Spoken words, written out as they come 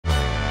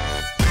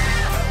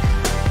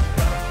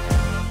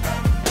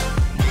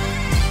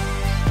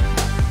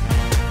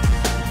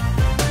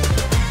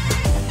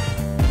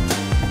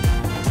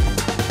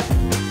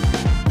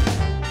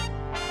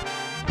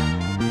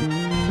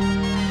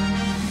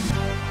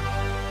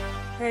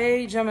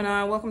Hey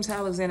Gemini, welcome to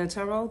Alexander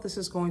Tarot. This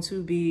is going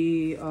to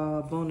be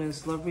a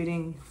bonus love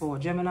reading for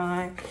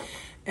Gemini.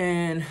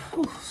 And,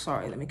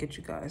 sorry, let me get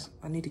you guys.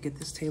 I need to get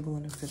this table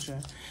in the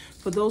picture.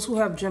 For those who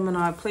have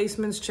Gemini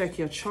placements, check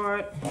your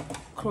chart.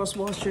 Cross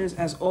watchers,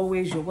 as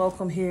always, you're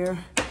welcome here.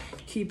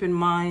 Keep in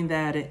mind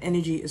that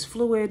energy is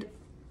fluid.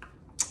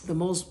 The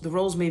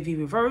roles may be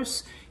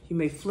reversed. You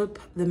may flip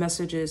the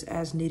messages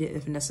as needed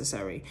if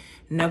necessary.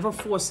 Never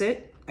force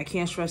it. I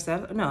can't stress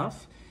that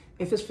enough.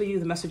 If it's for you,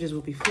 the messages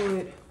will be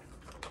fluid.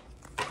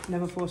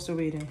 Never force the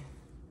reading.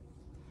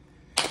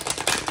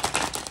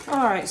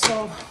 All right,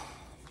 so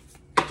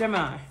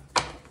Gemini,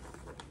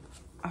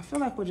 I feel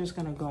like we're just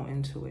going to go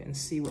into it and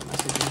see what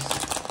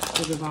messages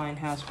the divine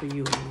has for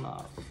you in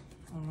love.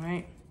 All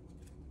right.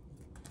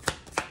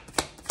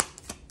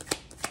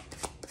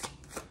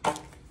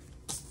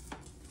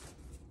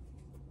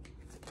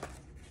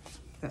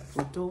 That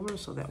flipped over,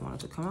 so that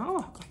wanted to come out.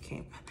 Oh, I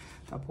can't.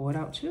 I pulled it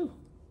out too.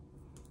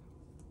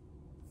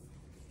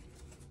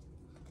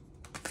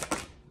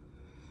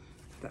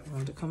 That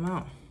wanted to come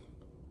out.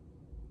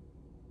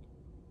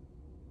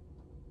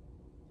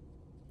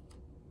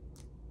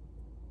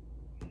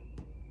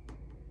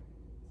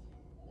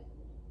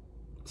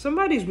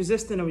 Somebody's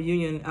resisting a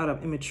reunion out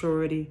of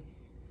immaturity.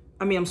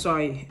 I'm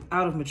sorry,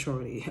 out of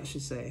maturity, I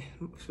should say.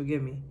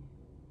 Forgive me.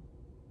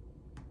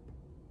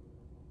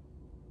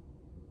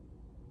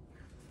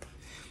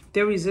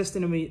 They're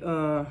resisting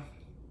a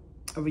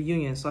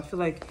reunion. So I feel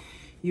like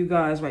you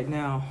guys right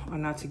now are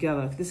not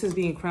together. This is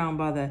being crowned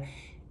by the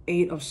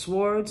 8 of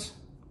Swords.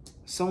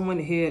 Someone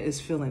here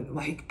is feeling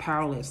like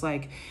powerless,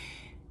 like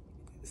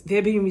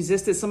they're being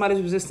resisted.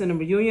 Somebody's resisting a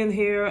reunion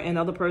here, and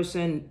the other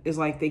person is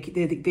like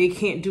they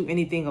can't do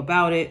anything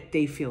about it.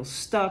 They feel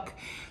stuck.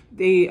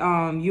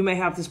 You may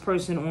have this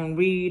person on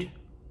read,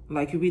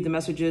 like you read the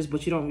messages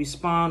but you don't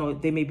respond, or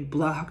they may be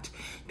blocked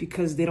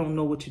because they don't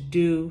know what to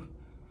do.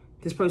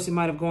 This person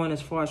might have gone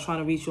as far as trying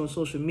to reach you on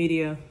social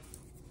media.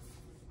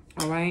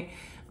 All right,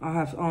 I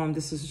have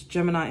this is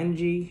Gemini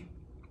energy.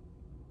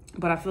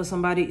 But I feel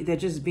somebody, they're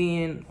just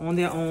being on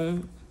their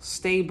own,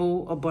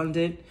 stable,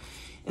 abundant,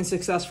 and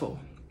successful.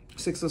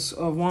 6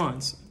 of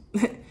Wands.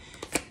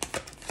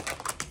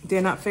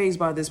 They're not fazed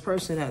by this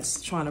person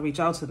that's trying to reach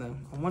out to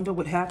them. I wonder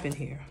what happened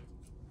here.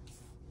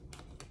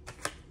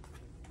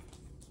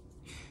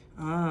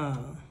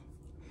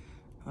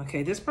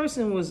 Okay, this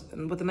person was,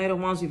 with the Knight of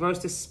Wands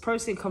reversed, this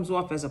person comes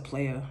off as a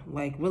player,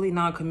 like really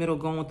non-committal,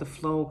 going with the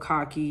flow,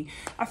 cocky.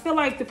 I feel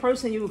like the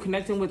person you were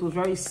connecting with was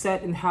very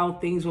set in how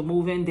things were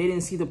moving. They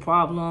didn't see the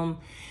problem.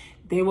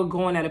 They were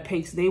going at a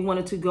pace they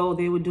wanted to go.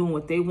 They were doing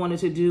what they wanted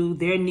to do.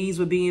 Their needs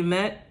were being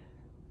met,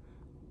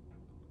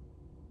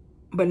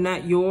 but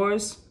not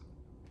yours.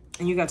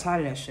 And you got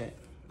tired of that shit,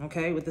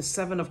 okay? With the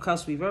 7 of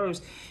Cups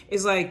reversed,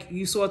 it's like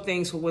you saw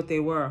things for what they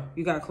were.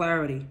 You got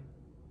clarity.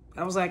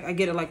 I was like, I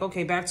get it. Like,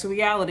 okay, back to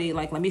reality.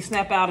 Like, let me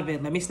snap out of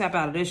it. Let me snap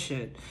out of this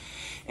shit.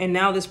 And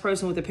now this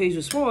person with the Page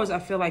of Swords, I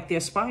feel like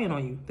they're spying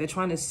on you. They're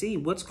trying to see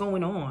what's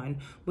going on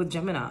with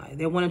Gemini.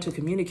 They're wanting to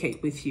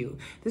communicate with you.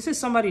 This is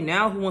somebody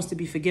now who wants to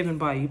be forgiven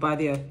by you, by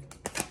their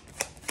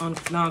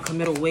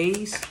non-committal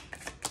ways.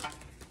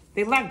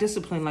 They lack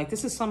discipline. Like,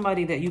 this is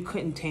somebody that you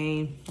couldn't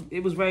tame.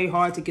 It was very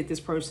hard to get this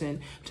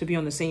person to be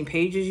on the same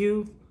page as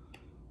you.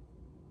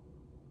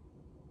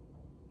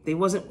 They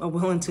wasn't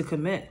willing to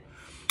commit.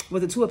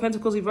 With the 2 of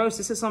Pentacles reversed,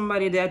 this is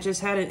somebody that just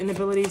had an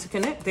inability to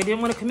connect. They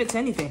didn't want to commit to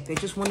anything. They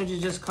just wanted to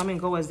just come and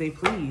go as they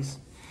please.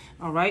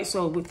 All right.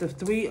 So with the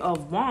 3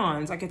 of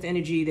Wands, I get the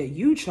energy that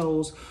you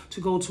chose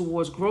to go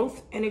towards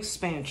growth and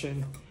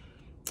expansion.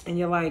 And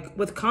you're like,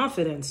 with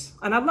confidence.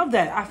 And I love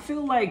that. I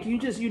feel like you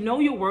know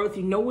your worth.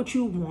 You know what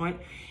you want.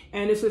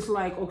 And it's just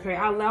like, okay,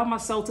 I allowed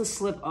myself to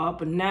slip up.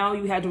 And now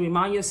you had to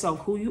remind yourself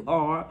who you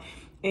are.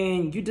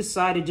 And you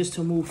decided just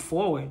to move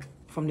forward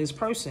from this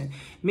person.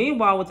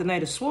 Meanwhile, with the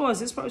Knight of Swords,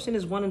 this person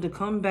is wanting to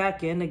come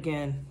back in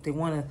again. They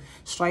want to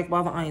strike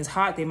while the iron's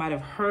hot. They might have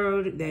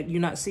heard that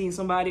you're not seeing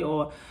somebody,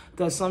 or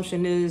the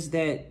assumption is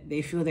that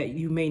they feel that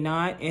you may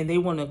not, and they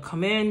want to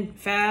come in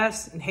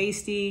fast and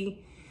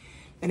hasty,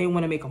 and they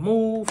want to make a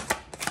move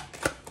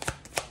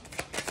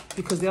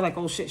because they're like,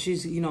 oh shit,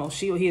 she's,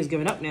 she or he is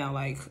giving up now.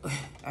 Like,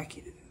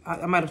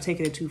 I might have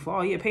taken it too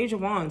far. Yeah, Page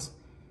of Wands.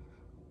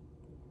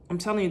 I'm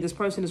telling you, this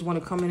person is want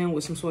to come in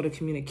with some sort of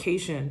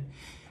communication.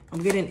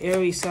 I'm getting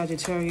Aries,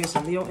 Sagittarius,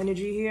 and Leo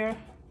energy here.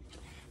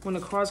 When the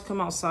cards come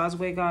out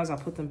sideways, guys, I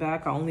put them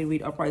back. I only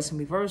read uprights and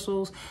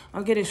reversals.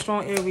 I'm getting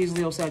strong Aries,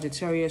 Leo,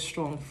 Sagittarius,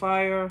 strong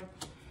fire.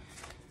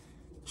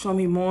 Show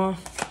me more.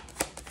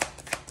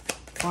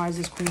 Why is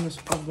this Queen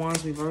of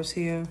Wands reversed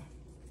here?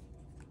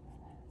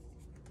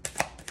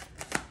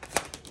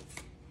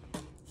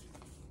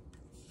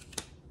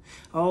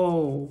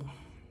 Oh.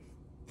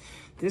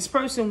 This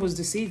person was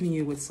deceiving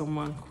you with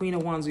someone. Queen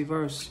of Wands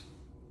reversed.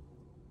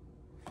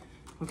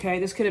 Okay,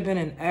 this could have been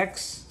an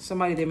ex,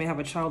 somebody they may have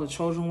a child or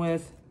children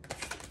with,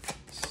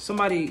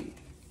 somebody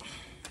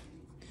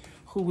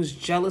who was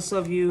jealous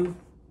of you,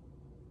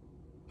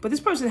 But this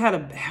person had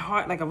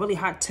a really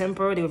hot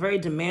temper. They were very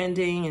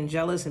demanding and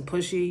jealous and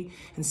pushy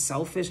and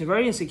selfish and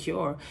very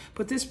insecure.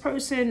 But this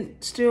person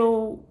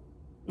still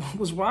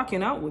was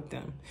rocking out with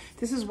them.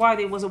 This is why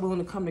they wasn't willing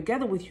to come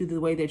together with you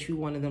the way that you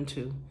wanted them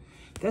to.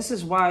 This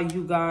is why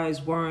you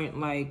guys weren't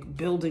like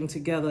building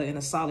together in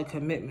a solid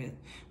commitment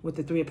with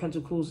the Three of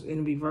Pentacles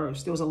in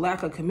reverse. There was a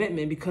lack of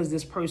commitment because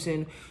this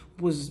person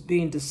was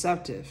being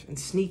deceptive and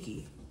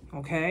sneaky,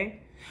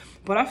 okay?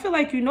 But I feel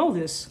like you know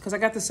this because I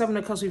got the Seven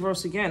of Cups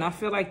reversed again. I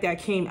feel like that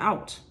came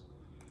out.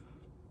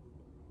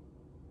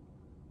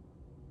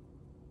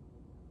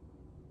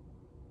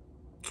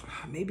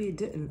 Maybe it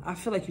didn't. I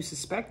feel like you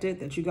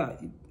suspected that you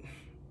got...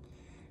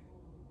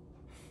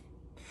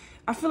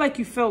 I feel like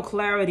you felt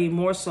clarity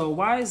more so.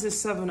 Why is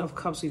this Seven of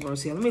Cups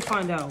reversed here? Let me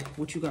find out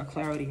what you got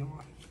clarity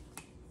on.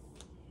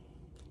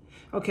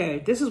 Okay,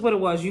 this is what it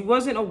was. You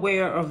wasn't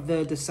aware of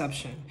the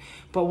deception.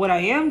 But what I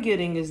am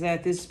getting is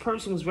that this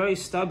person was very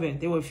stubborn.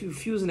 They were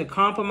refusing to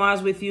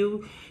compromise with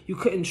you. You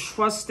couldn't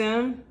trust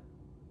them.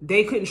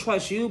 They couldn't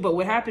trust you. But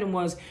what happened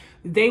was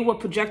they were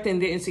projecting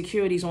their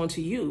insecurities onto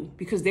you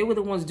because they were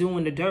the ones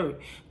doing the dirt.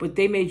 But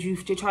they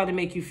tried to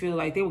make you feel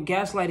like they were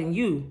gaslighting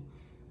you.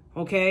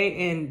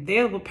 Okay? And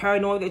they were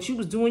paranoid that you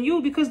was doing you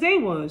because they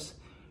was.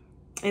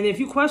 And if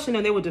you question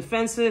them, they were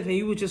defensive. And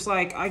you were just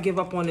like, I give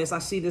up on this. I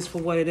see this for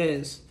what it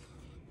is.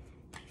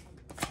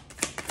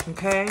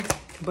 Okay,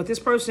 but this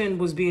person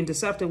was being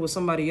deceptive with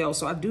somebody else.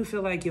 So I do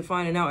feel like you're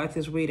finding out at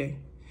this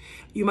reading.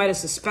 You might have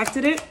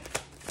suspected it,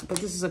 but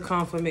this is a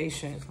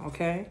confirmation,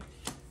 okay?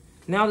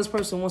 Now this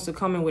person wants to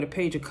come in with a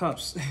Page of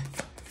Cups.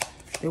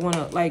 They want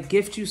to like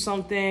gift you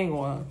something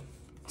or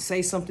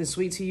say something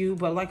sweet to you.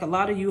 But like a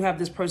lot of you have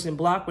this person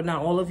blocked, but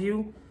not all of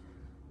you.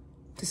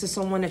 This is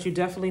someone that you're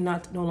definitely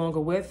no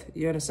longer with.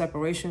 You're in a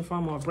separation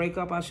from, or a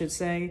breakup, I should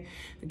say.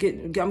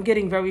 I'm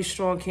getting very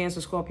strong Cancer,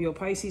 Scorpio,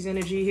 Pisces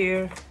energy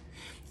here.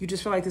 You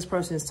just feel like this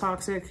person is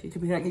toxic. You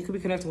could be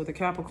connected with a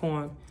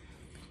Capricorn.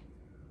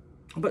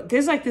 But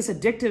there's like this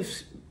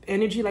addictive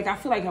energy. Like I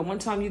feel like at one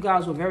time you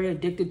guys were very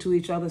addicted to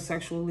each other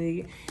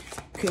sexually.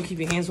 Couldn't keep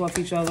your hands off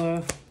each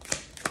other.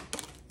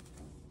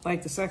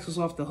 Like the sex was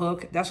off the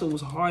hook. That's what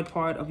was a hard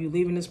part of you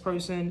leaving this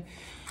person.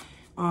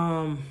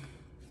 Why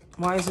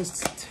is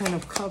this Ten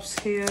of Cups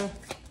here?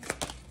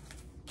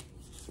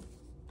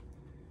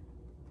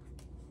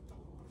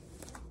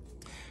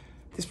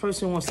 This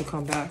person wants to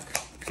come back.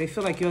 They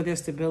feel like you're their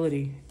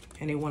stability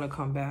and they want to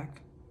come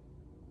back.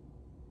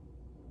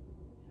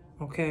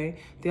 Okay?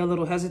 They're a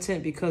little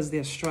hesitant because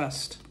they're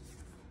stressed.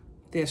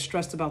 They're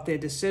stressed about their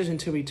decision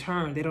to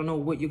return. They don't know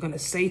what you're going to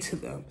say to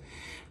them.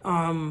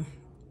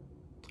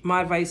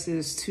 My advice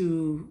is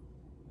to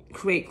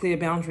create clear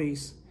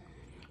boundaries,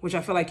 which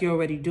I feel like you're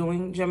already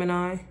doing,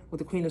 Gemini, with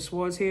the Queen of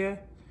Swords here.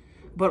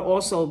 But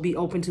also be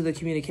open to the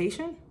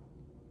communication.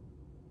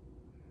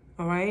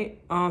 All right.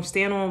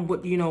 Stand on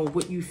what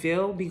you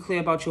feel. Be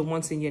clear about your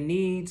wants and your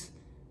needs.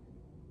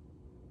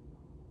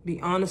 Be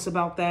honest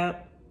about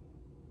that.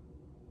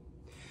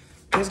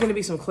 There's going to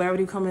be some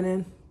clarity coming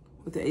in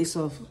with the Ace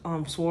of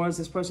Swords.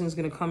 This person is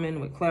going to come in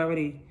with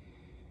clarity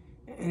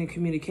and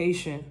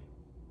communication.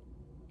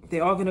 They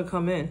are going to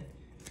come in,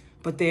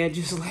 but they're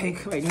just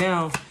like right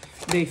now.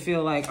 They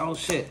feel like, oh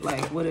shit,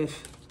 like what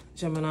if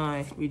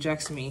Gemini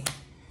rejects me?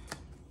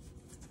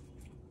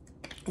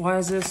 Why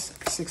is this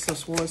Six of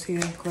Swords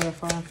here?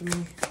 Clarify for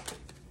me.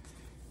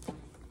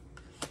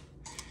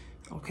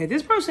 Okay,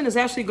 this person is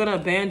actually going to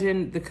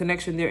abandon the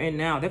connection they're in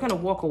now. They're going to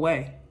walk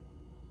away.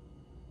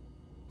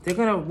 They're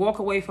going to walk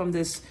away from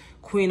this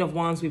Queen of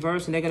Wands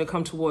reverse, and they're going to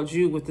come towards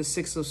you with the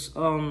Six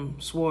of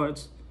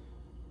Swords.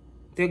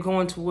 They're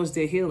going towards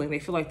their healing. They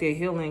feel like their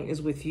healing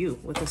is with you,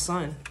 with the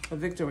Sun, a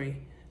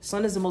victory.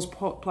 Sun is the most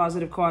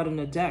positive card in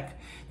the deck.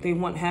 They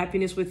want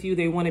happiness with you.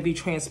 They want to be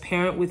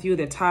transparent with you.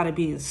 They're tired of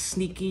being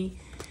sneaky.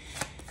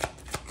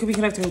 Could be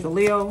connecting with a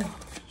Leo.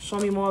 Show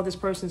me more of this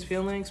person's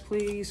feelings,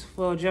 please,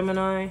 for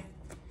Gemini.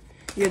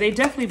 Yeah, they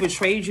definitely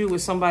betrayed you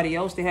with somebody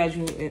else. They had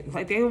you,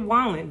 like they were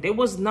wilding. They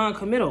was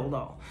non-committal,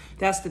 though.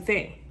 That's the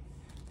thing.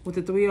 With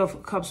the Three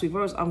of Cups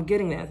reversed, I'm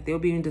getting that. They were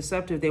being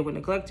deceptive. They were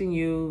neglecting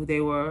you. They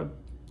were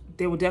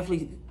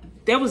definitely...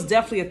 There was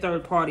definitely a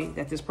third party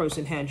that this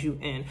person had you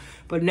in.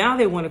 But now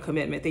they want a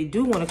commitment. They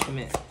do want to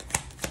commit.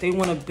 They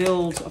want to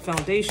build a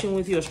foundation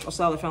with you, a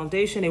solid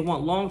foundation. They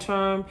want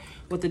long-term.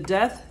 With the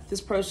Death,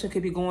 this person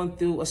could be going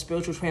through a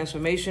spiritual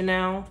transformation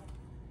now.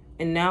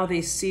 And now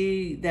they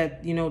see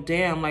that, you know,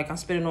 damn, like I'm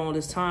spending all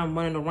this time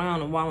running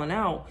around and wilding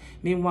out.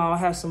 Meanwhile, I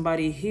have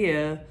somebody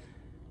here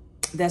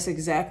that's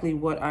exactly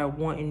what I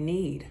want and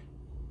need.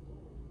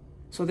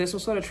 So there's some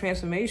sort of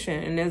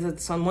transformation. And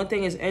there's one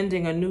thing is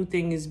ending, a new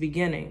thing is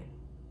beginning.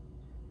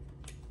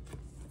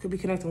 Could be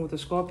connecting with a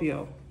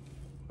Scorpio.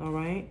 All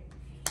right.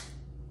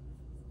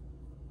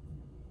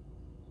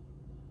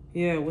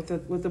 Yeah, with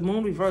the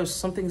moon reverse,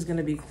 something's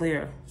gonna be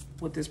clear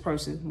with this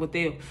person.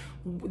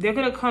 They're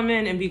gonna come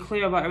in and be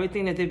clear about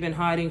everything that they've been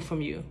hiding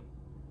from you.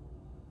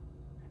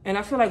 And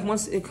I feel like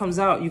once it comes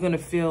out, you're gonna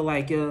feel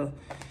like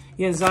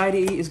Your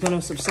anxiety is going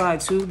to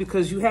subside too,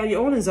 because you had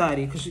your own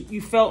anxiety, because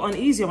you felt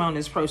uneasy around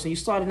this person. You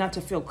started not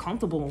to feel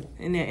comfortable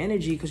in their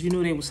energy because you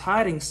knew they was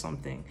hiding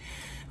something.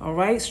 All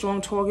right,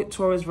 strong target,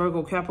 Taurus,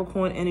 Virgo,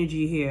 Capricorn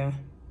energy here.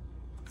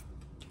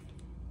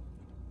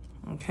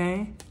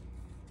 Okay.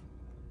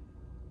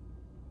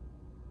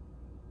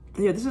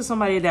 Yeah, this is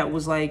somebody that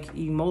was like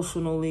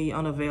emotionally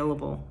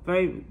unavailable,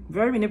 very,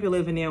 very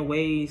manipulative in their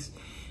ways.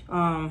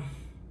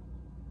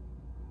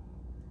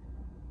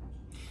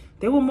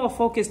 They were more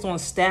focused on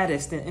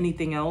status than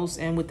anything else.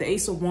 And with the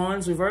Ace of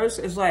Wands reverse,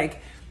 it's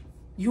like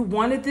you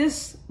wanted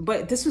this,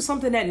 but this was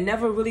something that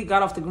never really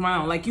got off the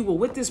ground. Like you were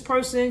with this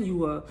person, you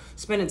were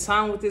spending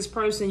time with this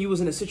person, you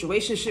was in a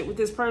situationship with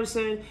this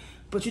person,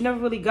 but you never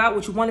really got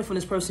what you wanted from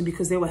this person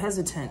because they were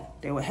hesitant.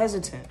 They were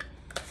hesitant.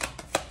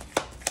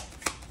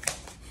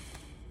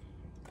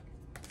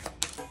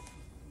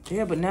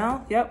 Yeah, but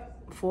now, yep.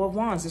 Four of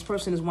Wands. This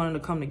person is wanting to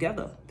come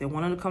together. They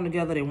wanted to come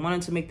together. They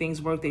wanted to make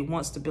things work. They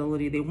want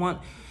stability. They want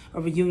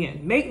a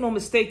reunion. Make no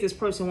mistake, this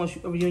person wants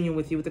a reunion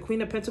with you. With the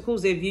Queen of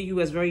Pentacles, they view you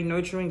as very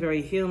nurturing,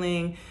 very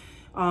healing.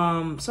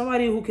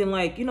 Somebody who can,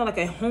 like, you know, like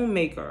a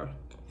homemaker.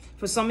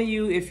 For some of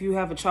you, if you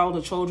have a child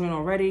or children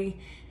already,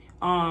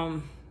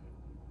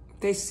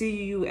 they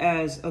see you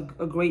as a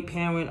great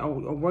parent, a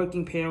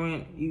working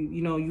parent.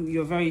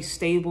 You're very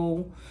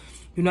stable.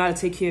 You know how to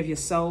take care of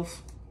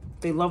yourself.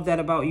 They love that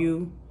about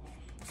you.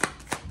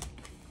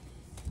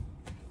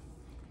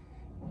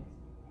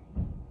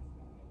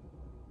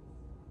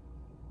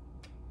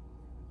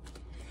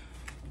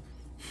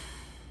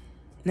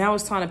 Now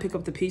it's time to pick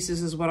up the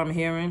pieces is what I'm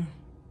hearing.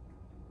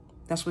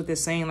 That's what they're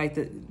saying. Like,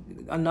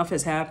 enough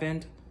has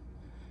happened.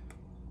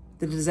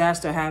 The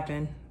disaster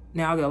happened.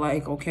 Now they're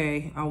like,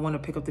 okay, I want to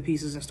pick up the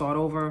pieces and start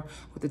over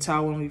with the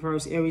Tower in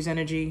reverse, Aries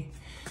energy.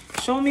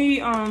 Show me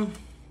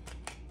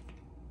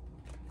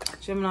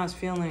Gemini's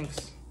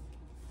feelings.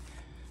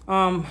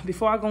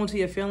 Before I go into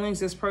your feelings,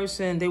 this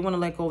person, they want to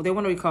let go. They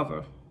want to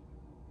recover.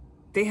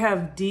 They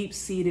have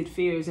deep-seated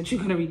fears that you're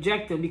going to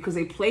reject them because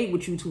they played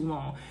with you too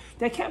long.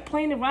 They kept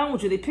playing around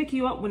with you. They pick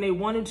you up when they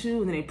wanted to,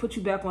 and then they put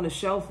you back on the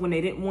shelf when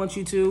they didn't want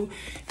you to.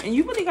 And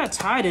you really got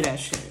tired of that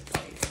shit.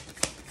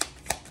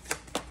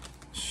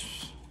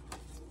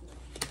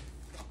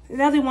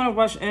 Now they want to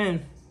rush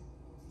in.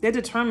 They're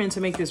determined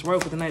to make this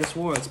work with the Knight of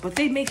Swords, but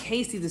they make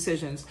hasty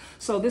decisions.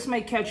 So this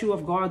might catch you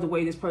off guard the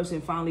way this person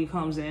finally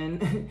comes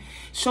in.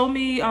 Show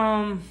me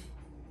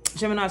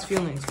Gemini's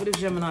feelings. What is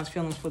Gemini's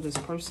feelings for this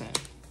person?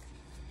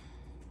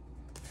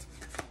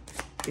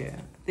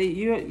 Yeah,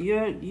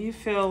 you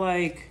feel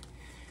like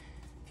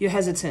you're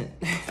hesitant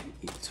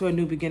to a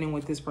new beginning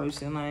with this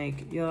person.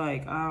 Like, you're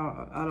like,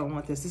 I don't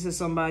want this. This is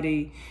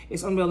somebody,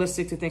 it's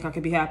unrealistic to think I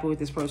could be happy with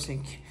this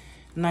person.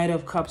 Knight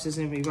of Cups is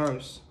in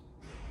reverse.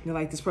 You're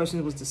like, this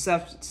person was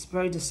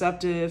very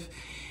deceptive,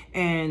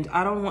 and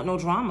I don't want no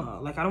drama.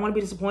 Like, I don't want to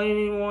be disappointed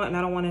anymore, and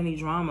I don't want any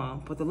drama.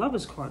 But the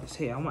Lovers card is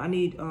here. I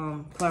need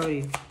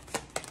clarity.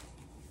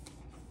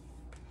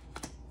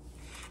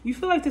 You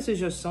feel like this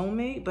is your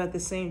soulmate, but at the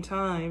same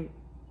time,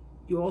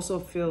 you also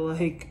feel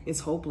like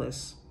it's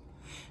hopeless.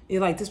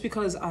 You're like, just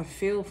because I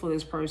feel for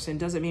this person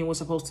doesn't mean we're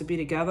supposed to be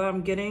together.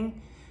 I'm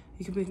getting,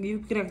 you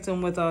connect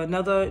them with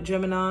another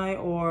Gemini,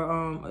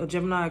 or a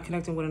Gemini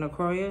connecting with an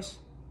Aquarius.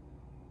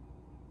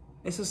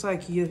 It's just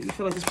like you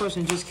feel like this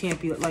person just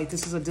can't be, like,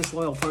 this is a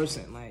disloyal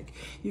person. Like,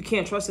 you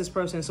can't trust this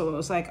person. So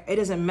it's like, it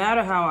doesn't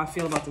matter how I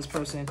feel about this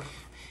person.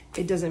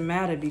 It doesn't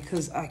matter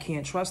because I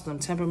can't trust them.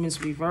 Temperament's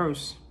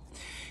reverse.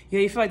 Yeah,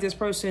 you feel like this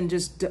person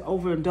just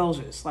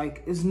overindulges.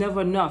 Like, it's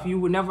never enough. You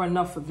were never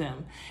enough for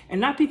them.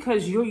 And not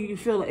because you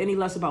feel any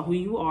less about who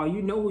you are.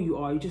 You know who you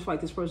are. You just feel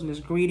like this person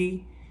is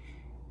greedy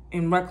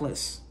and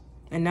reckless.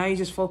 And now you're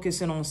just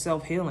focusing on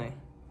self-healing.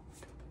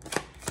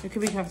 It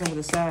could be connecting with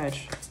a Sag.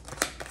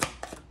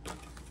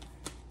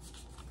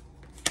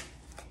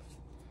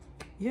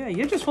 Yeah,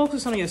 you're just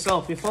focusing on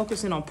yourself. You're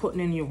focusing on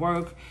putting in your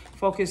work,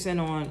 focusing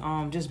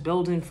on just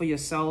building for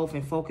yourself,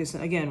 and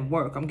focusing, again,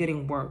 work. I'm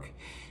getting work.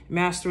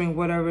 Mastering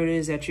whatever it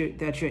is that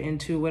you're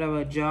into,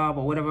 whatever job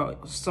or whatever.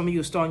 Some of you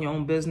are starting your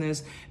own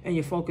business and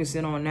you're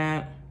focusing on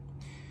that.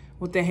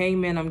 With the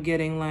Hangman, I'm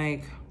getting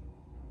like,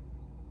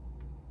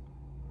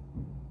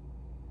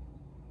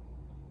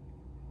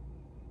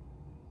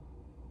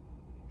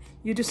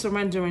 you're just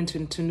surrendering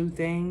to new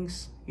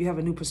things. You have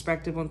a new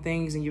perspective on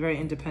things and you're very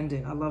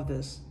independent. I love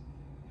this.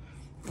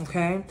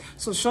 Okay,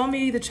 so show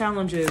me the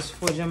challenges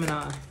for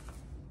Gemini.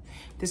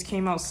 This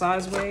came out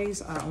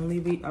sideways. I only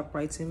read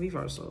uprights and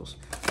reversals.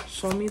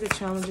 Show me the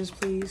challenges,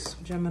 please,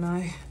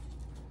 Gemini.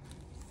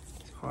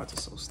 These cards are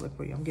so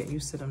slippery. I'm getting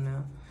used to them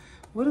now.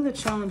 What are the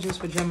challenges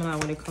for Gemini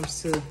when it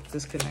comes to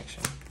this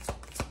connection?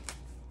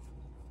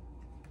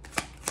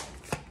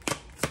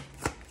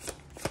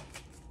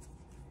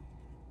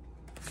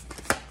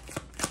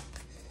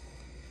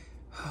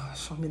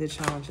 Show me the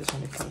challenges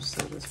when it comes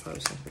to this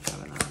person for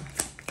Gemini.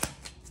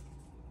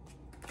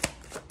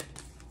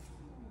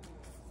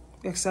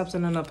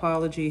 Accepting an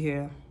apology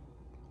here.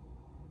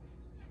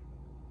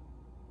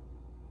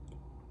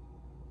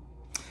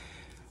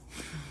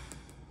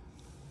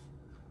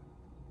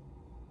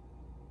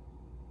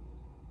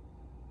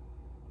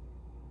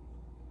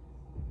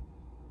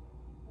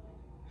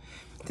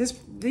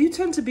 You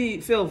tend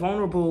to feel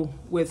vulnerable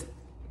with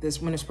this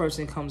when this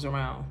person comes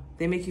around.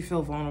 They make you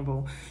feel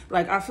vulnerable.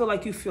 Like, I feel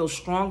like you feel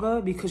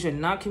stronger because you're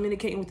not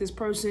communicating with this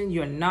person.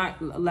 You're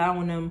not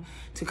allowing them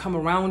to come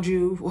around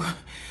you.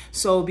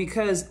 So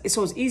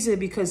it's easier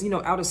because, you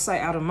know, out of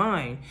sight, out of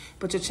mind.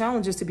 But your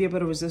challenge is to be able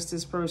to resist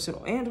this person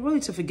and really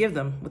to forgive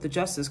them with the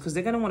justice, because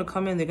they're going to want to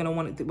come in. They're going to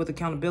want it with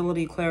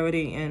accountability,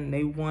 clarity, and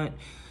they want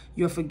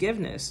your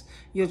forgiveness.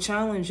 Your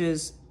challenge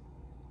is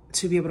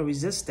to be able to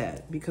resist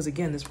that because,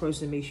 again, this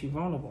person makes you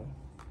vulnerable.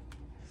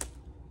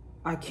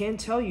 I can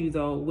tell you,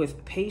 though,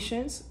 with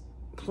patience,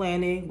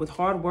 planning, with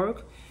hard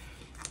work,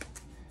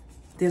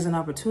 there's an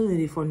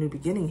opportunity for a new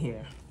beginning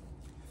here.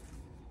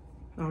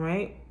 All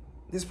right?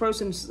 This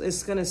person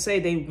is going to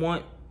say they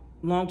want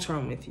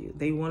long-term with you.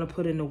 They want to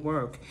put in the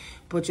work.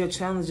 But your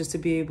challenge is to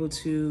be able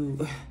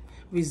to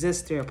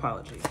resist their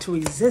apology, to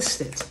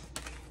resist it.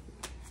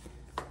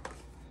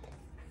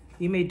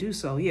 You may do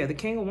so. Yeah, the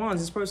King of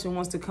Wands, this person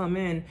wants to come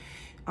in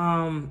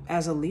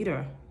as a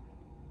leader.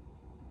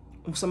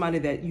 Somebody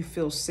that you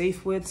feel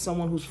safe with,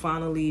 someone who's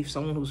finally,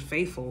 someone who's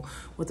faithful.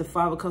 With the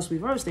Five of Cups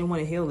reversed, they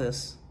want to heal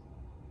this.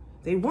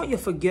 They want your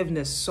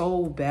forgiveness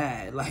so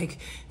bad. Like,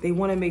 they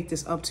want to make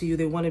this up to you.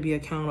 They want to be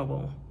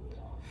accountable.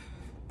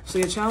 So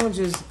your challenge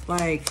is,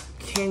 like,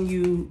 can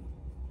you...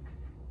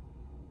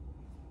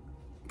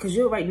 Because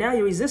right now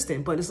you're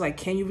resistant, but it's like,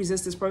 can you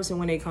resist this person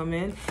when they come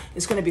in?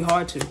 It's going to be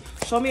hard to.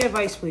 Show me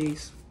advice,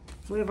 please.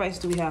 What advice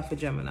do we have for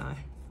Gemini?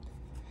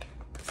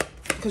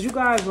 Because you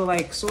guys were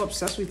like so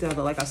obsessed with each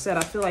other. Like I said,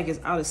 I feel like it's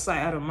out of sight,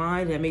 out of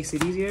mind. That makes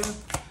it easier.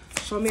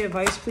 Show me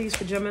advice, please,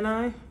 for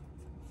Gemini.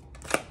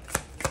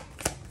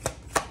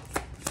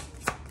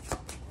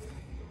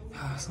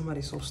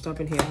 Somebody's so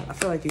stubborn here. I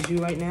feel like it's you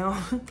right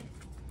now.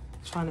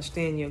 Trying to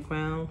stand your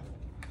ground.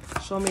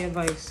 Show me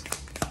advice.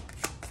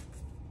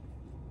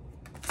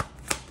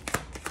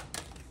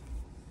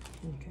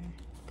 Okay.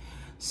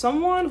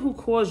 Someone who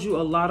caused you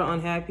a lot of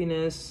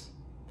unhappiness.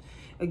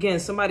 Again,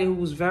 somebody who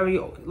was very,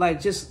 like,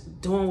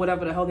 just doing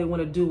whatever the hell they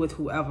want to do with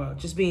whoever.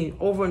 Just being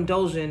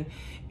overindulgent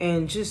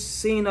and just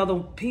seeing other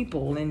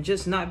people and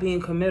just not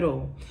being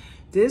committal.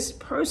 This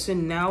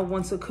person now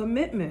wants a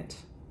commitment.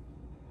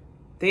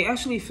 They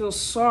actually feel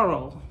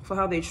sorrow for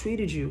how they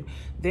treated you.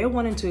 They're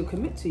wanting to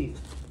commit to you.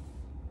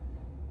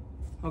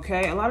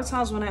 Okay? A lot of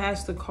times when I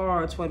ask the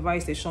cards for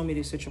advice, they show me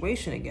the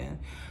situation again.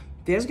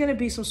 There's going to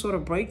be some sort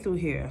of breakthrough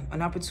here,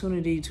 an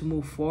opportunity to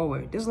move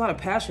forward. There's a lot of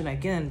passion,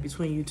 again,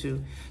 between you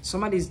two.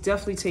 Somebody's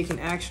definitely taking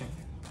action.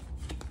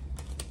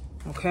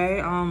 Okay,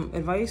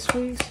 advice,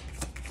 please.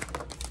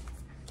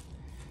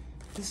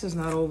 This is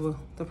not over.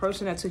 The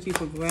person that took you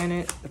for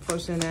granted, the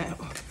person that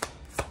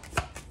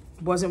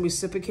wasn't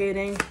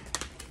reciprocating,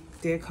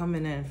 they're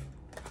coming in.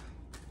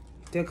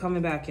 They're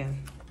coming back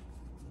in.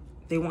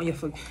 They want your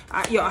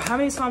how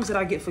many times did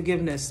I get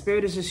forgiveness?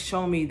 Spirit is just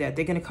showing me that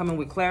they're going to come in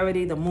with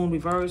clarity, the moon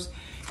reverse,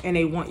 and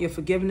they want your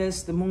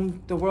forgiveness. The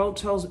moon, the world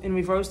tells in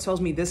reverse tells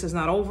me this is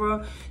not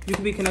over. You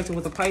could be connected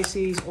with a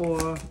Pisces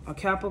or a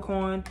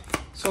Capricorn.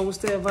 So what's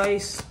the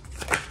advice?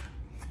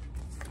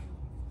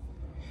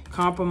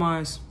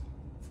 Compromise.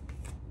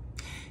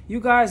 You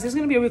guys, there's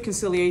going to be a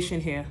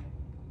reconciliation here.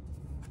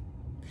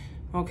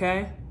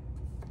 Okay?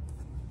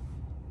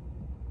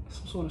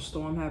 Some sort of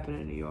storm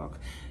happening in New York.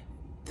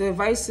 The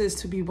advice is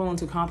to be willing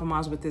to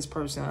compromise with this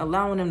person,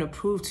 allowing them to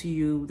prove to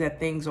you that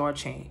things are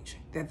changed,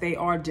 that they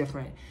are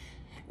different.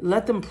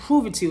 Let them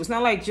prove it to you. It's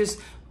not like just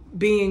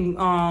being,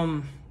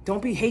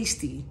 don't be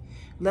hasty.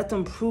 Let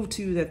them prove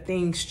to you that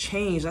things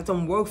change. Let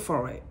them work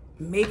for it.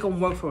 Make them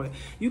work for it.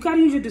 You got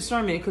to use your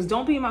discernment, because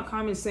don't be in my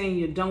comments saying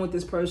you're done with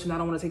this person. I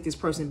don't want to take this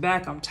person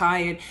back. I'm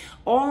tired.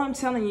 All I'm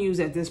telling you is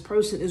that this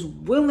person is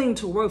willing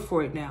to work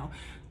for it now.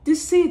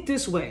 Just see it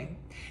this way.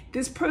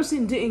 This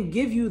person didn't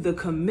give you the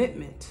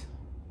commitment,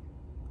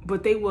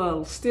 but they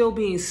were still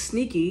being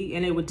sneaky,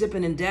 and they were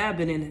dipping and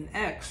dabbing in an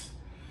ex,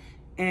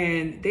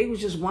 and they was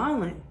just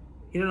wilding.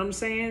 You know what I'm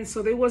saying?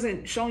 So they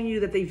wasn't showing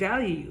you that they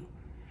value you,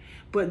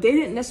 but they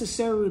didn't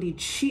necessarily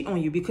cheat on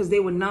you because they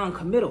were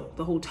non-committal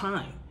the whole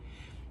time.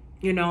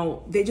 You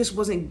know, they just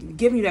wasn't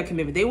giving you that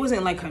commitment. They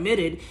wasn't like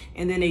committed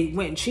and then they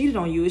went and cheated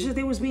on you. It's just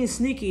they was being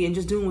sneaky and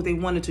just doing what they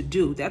wanted to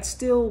do. That's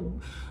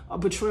still a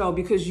betrayal,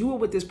 because you were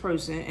with this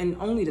person and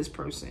only this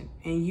person,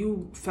 and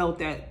you felt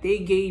that they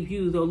gave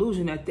you the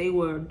illusion that they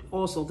were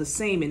also the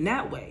same in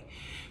that way.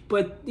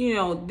 But, you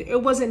know,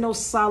 it wasn't no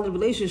solid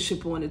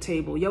relationship on the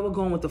table. Y'all were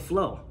going with the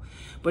flow.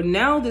 But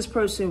now this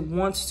person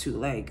wants to,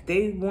 like,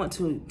 they want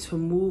to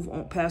move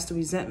on past the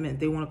resentment.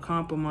 They want to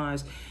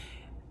compromise.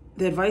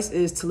 The advice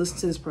is to listen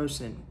to this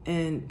person,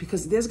 and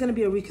because there's going to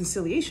be a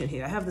reconciliation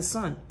here. I have the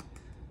Sun.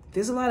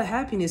 There's a lot of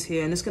happiness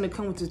here, and it's going to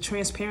come with the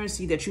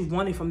transparency that you've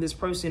wanted from this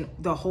person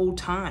the whole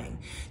time.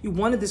 You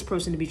wanted this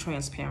person to be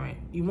transparent.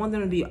 You want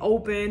them to be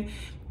open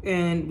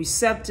and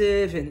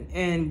receptive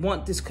and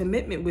want this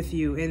commitment with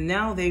you, and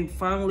now they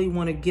finally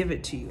want to give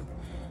it to you.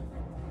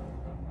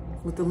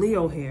 With the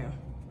Leo here,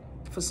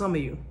 for some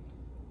of you,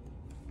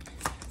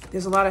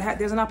 there's a lot of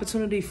there's an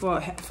opportunity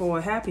for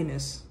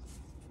happiness.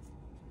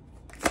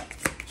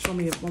 Show Show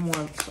me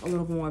a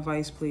little more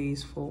advice,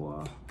 please,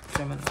 for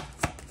Gemini.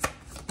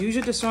 Use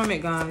your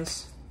discernment,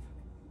 guys.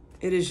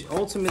 It is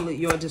ultimately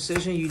your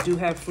decision. You do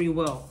have free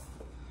will.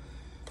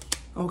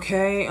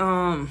 Okay,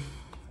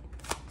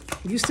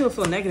 you still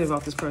feel negative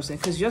about this person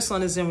because your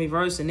sun is in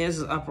reverse and theirs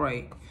is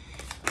upright.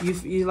 You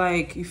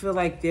feel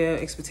like their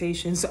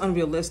expectations are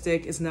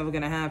unrealistic. It's never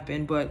gonna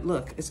happen, but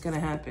look, it's gonna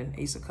happen.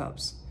 Ace of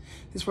Cups.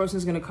 This person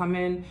is gonna come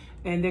in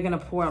and they're gonna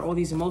pour out all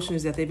these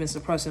emotions that they've been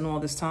suppressing all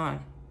this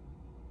time.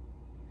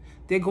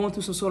 They're going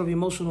through some sort of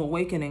emotional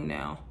awakening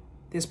now.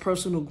 There's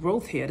personal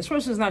growth here. This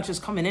person is not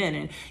just coming in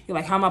and you're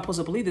like, how am I supposed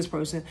to believe this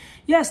person?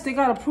 Yes, they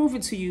got to prove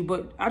it to you,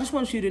 but I just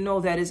want you to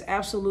know that it's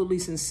absolutely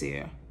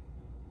sincere.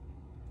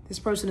 This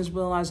person is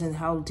realizing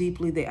how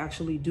deeply they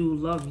actually do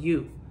love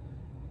you.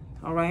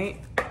 All right?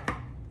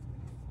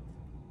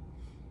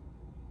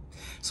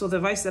 So the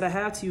advice that I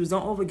have to you is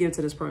don't overgive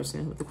to this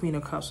person with the Queen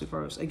of Cups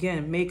reverse.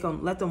 Again,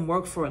 let them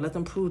work for it. Let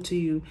them prove to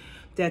you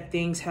that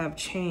things have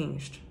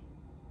changed.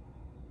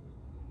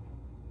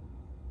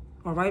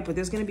 All right, but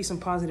there's going to be some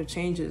positive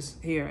changes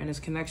here in this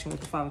connection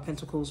with the Five of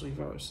Pentacles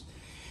reverse.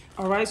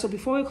 All right, so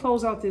before we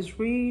close out this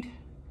read,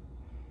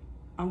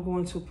 I'm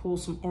going to pull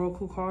some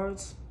oracle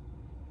cards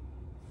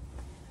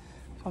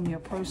from your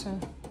person.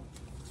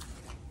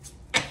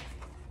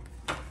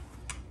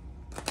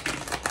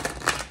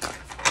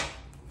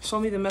 Show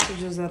me the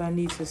messages that I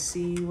need to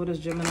see. What does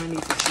Gemini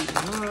need to see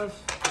in love?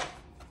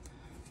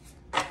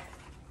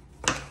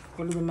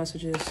 What are the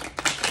messages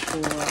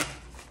for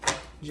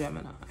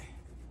Gemini?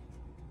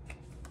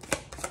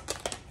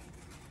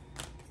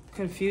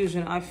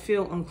 Confusion. I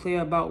feel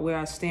unclear about where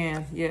I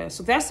stand. Yeah,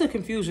 so that's the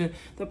confusion.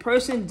 The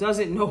person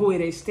doesn't know where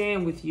they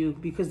stand with you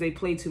because they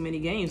play too many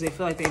games. They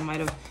feel like they might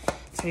have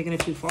taken it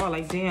too far.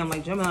 Like, damn,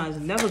 like Gemini is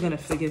never going to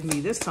forgive me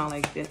this time.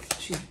 Like,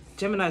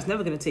 Gemini is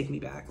never going to take me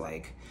back.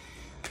 Like,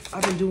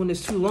 I've been doing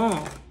this too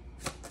long.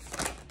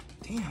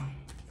 Damn.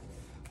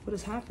 What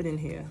is happening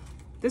here?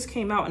 This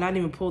came out and I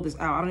didn't even pull this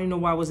out. I don't even know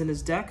why it was in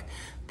this deck,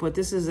 but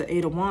this is the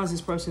Eight of Wands.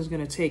 This person is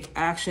going to take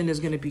action.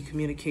 There's going to be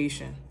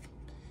communication.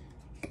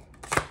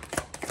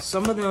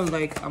 Some of them,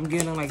 like, I'm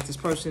getting like this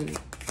person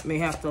may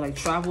have to like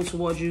travel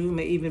towards you,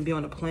 may even be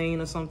on a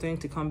plane or something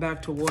to come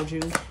back towards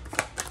you.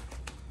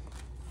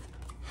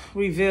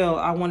 Reveal,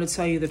 I want to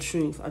tell you the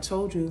truth. I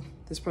told you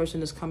this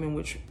person is coming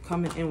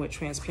in with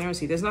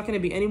transparency. There's not going to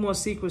be any more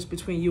secrets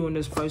between you and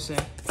this person,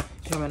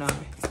 Gemini.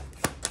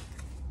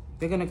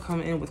 They're going to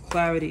come in with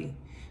clarity.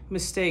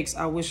 Mistakes,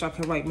 I wish I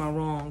could right my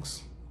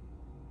wrongs.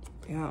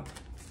 Yeah.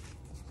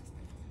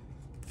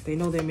 They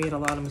know they made a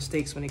lot of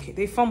mistakes when they came.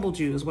 They fumbled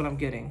you is what I'm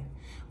getting.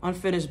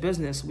 Unfinished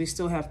business. We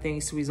still have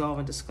things to resolve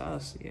and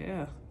discuss.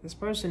 Yeah. This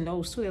person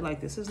knows too. They're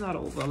like, this is not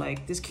over.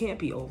 Like, this can't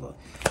be over.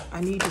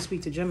 I need to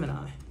speak to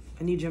Gemini.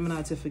 I need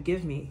Gemini to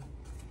forgive me.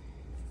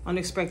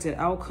 Unexpected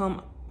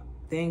outcome.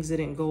 Things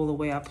didn't go the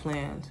way I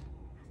planned.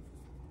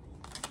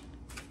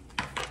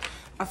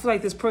 I feel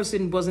like this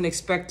person wasn't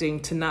expecting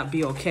to not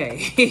be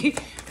okay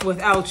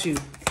without you.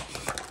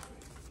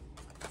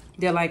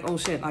 They're like, oh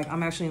shit, like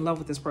I'm actually in love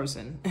with this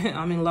person.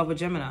 I'm in love with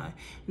Gemini.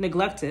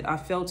 Neglected. I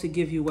failed to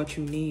give you what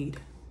you need.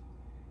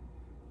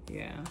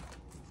 Yeah.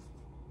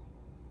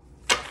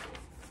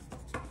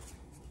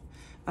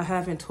 I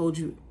haven't told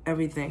you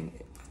everything.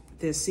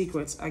 There's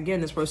secrets.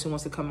 Again, this person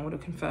wants to come in with a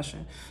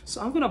confession.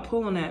 So I'm going to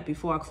pull on that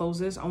before I close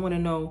this. I want to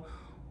know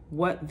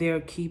what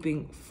they're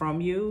keeping from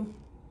you.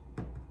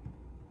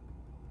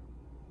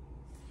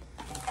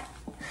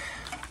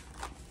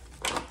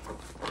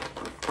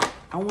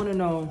 I want to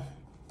know,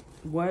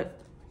 what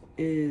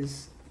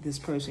is this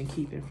person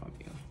keeping from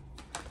you?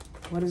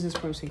 What is this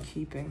person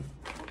keeping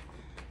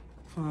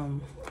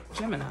from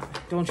Gemini?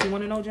 Don't you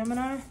want to know,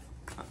 Gemini?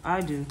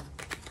 I do.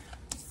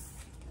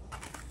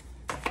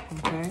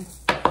 Okay.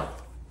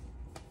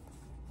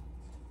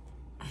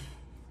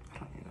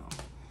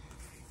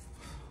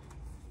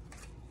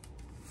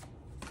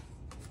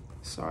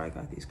 Sorry, I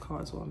got these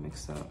cards all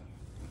mixed up.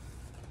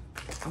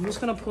 I'm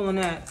just going to pull on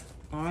that.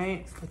 All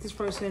right, but this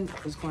person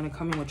is going to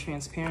come in with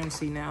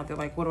transparency now. They're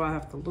like, what do I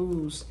have to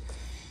lose?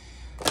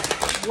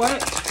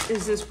 What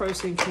is this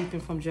person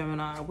keeping from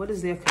Gemini? What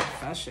is their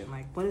confession?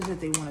 Like, what is it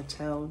they want to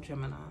tell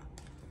Gemini?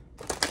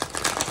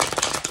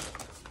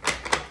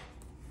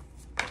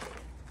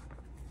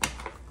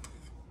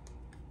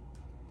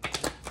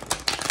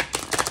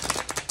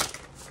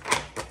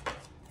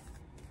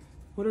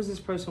 What does this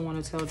person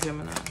want to tell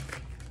Gemini?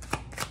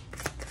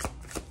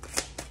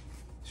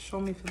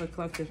 Show me for the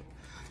collective.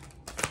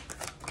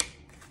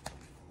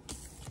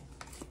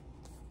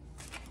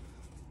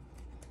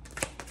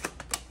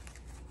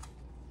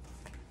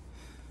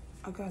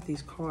 I got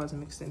these cards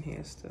mixed in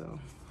here still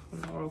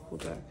from the Oracle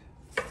deck.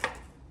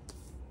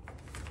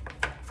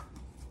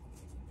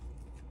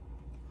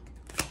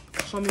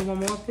 Show me one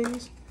more,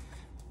 please.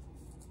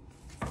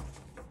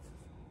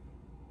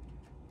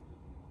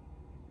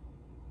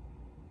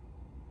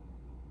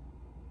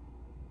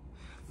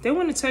 They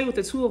want to tell you with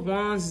the Two of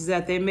Wands is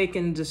that they're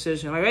making a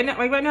decision. Like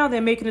right now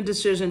they're making a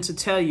decision to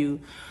tell you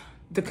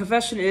The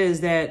confession is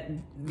that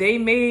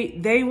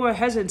they were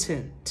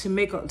hesitant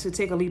to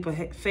take a leap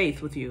of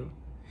faith with you.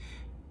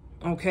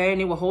 Okay, and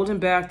they were holding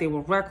back. They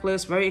were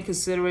reckless, very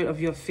inconsiderate of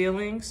your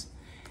feelings,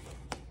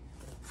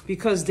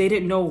 because they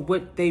didn't know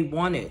what they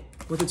wanted.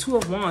 With the Two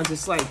of Wands,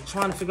 it's like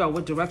trying to figure out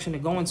what direction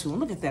they're going to. And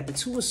look at that, the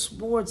Two of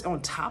Swords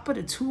on top of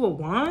the Two of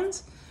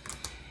Wands.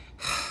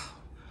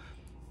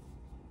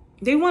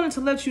 They wanted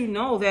to let you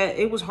know that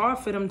it was hard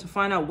for them to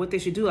find out what they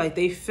should do. Like,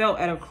 they felt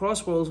at a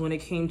crossroads when it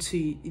came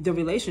to the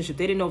relationship.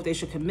 They didn't know if they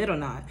should commit or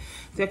not.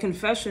 Their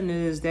confession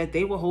is that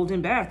they were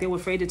holding back. They were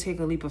afraid to take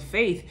a leap of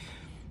faith.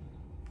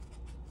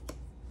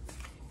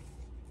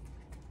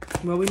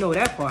 Well, we know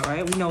that part,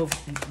 right? We know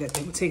that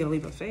they were taking a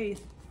leap of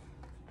faith.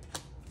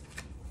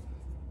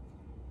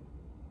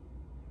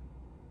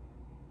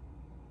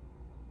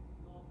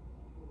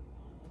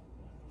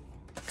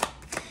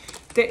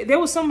 There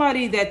was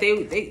somebody that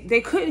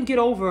they couldn't get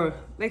over.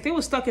 Like, they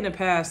were stuck in the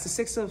past. The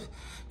Six of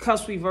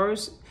Cups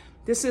reversed.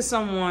 This is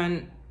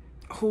someone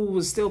who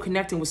was still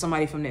connecting with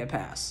somebody from their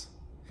past.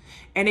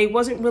 And they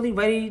wasn't really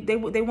ready. They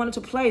wanted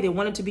to play. They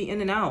wanted to be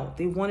in and out.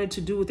 They wanted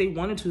to do what they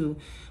wanted to.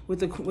 With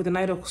the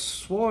Knight of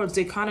Swords,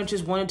 they kind of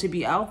just wanted to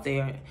be out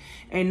there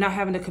and not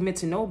having to commit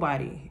to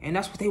nobody. And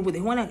that's what they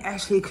want to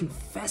actually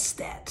confess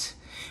that,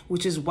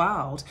 which is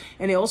wild.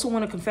 And they also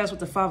want to confess with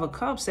the Five of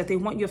Cups that they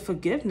want your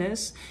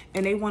forgiveness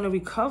and they want to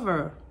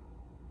recover.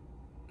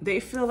 They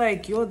feel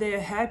like you're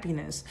their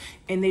happiness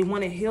and they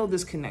want to heal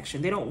this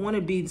connection. They don't want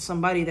to be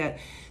somebody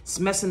that's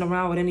messing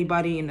around with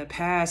anybody in the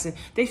past. And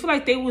they feel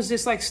like they was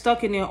just like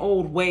stuck in their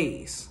old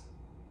ways.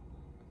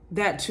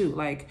 That too.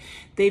 Like,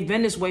 they've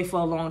been this way for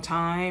a long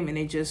time and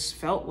they just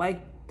felt like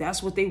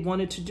that's what they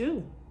wanted to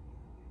do.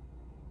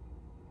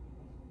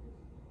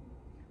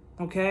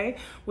 Okay,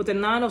 with the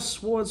Nine of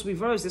Swords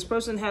reversed, this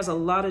person has a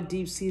lot of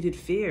deep-seated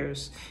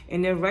fears,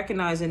 and they're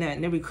recognizing that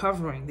and they're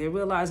recovering. They're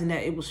realizing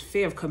that it was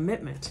fear of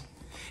commitment,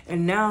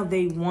 and now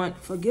they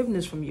want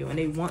forgiveness from you and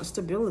they want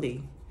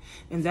stability,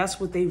 and that's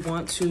what they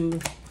want to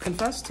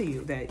confess to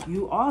you, that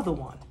you are the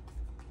one.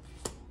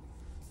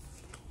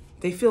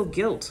 They feel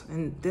guilt,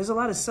 and there's a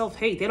lot of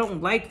self-hate. They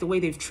don't like the way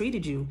they've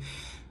treated you.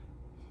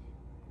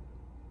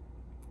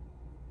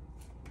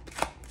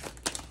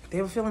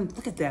 They were feeling,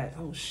 look at that,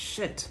 oh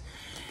shit.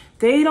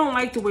 They don't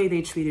like the way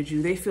they treated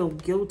you. They feel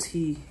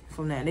guilty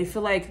from that. They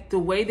feel like the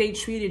way they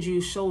treated you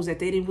shows that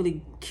they didn't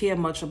really care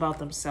much about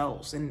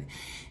themselves.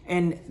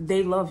 And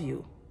they love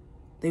you.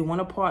 They want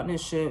a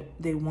partnership.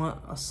 They want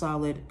a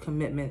solid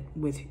commitment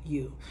with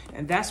you.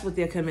 And that's what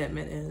their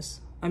commitment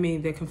is. I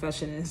mean, their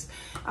confession is.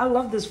 I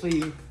love this for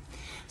you.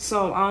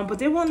 So, but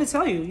they wanted to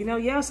tell you, you know,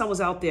 yes, I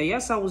was out there.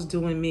 Yes, I was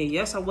doing me.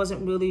 Yes, I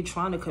wasn't really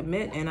trying to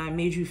commit. And I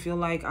made you feel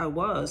like I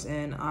was.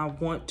 And I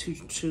want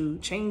to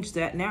change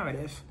that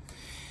narrative.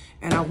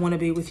 And I want to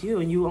be with you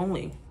and you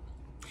only.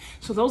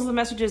 So those are the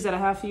messages that I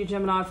have for you,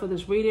 Gemini, for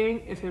this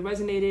reading. If it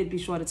resonated, be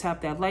sure to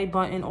tap that like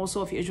button.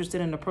 Also, if you're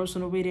interested in a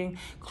personal reading,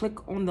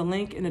 click on the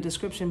link in the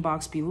description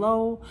box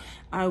below.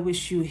 I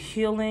wish you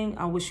healing.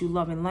 I wish you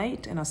love and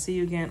light. And I'll see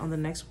you again on the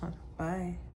next one. Bye.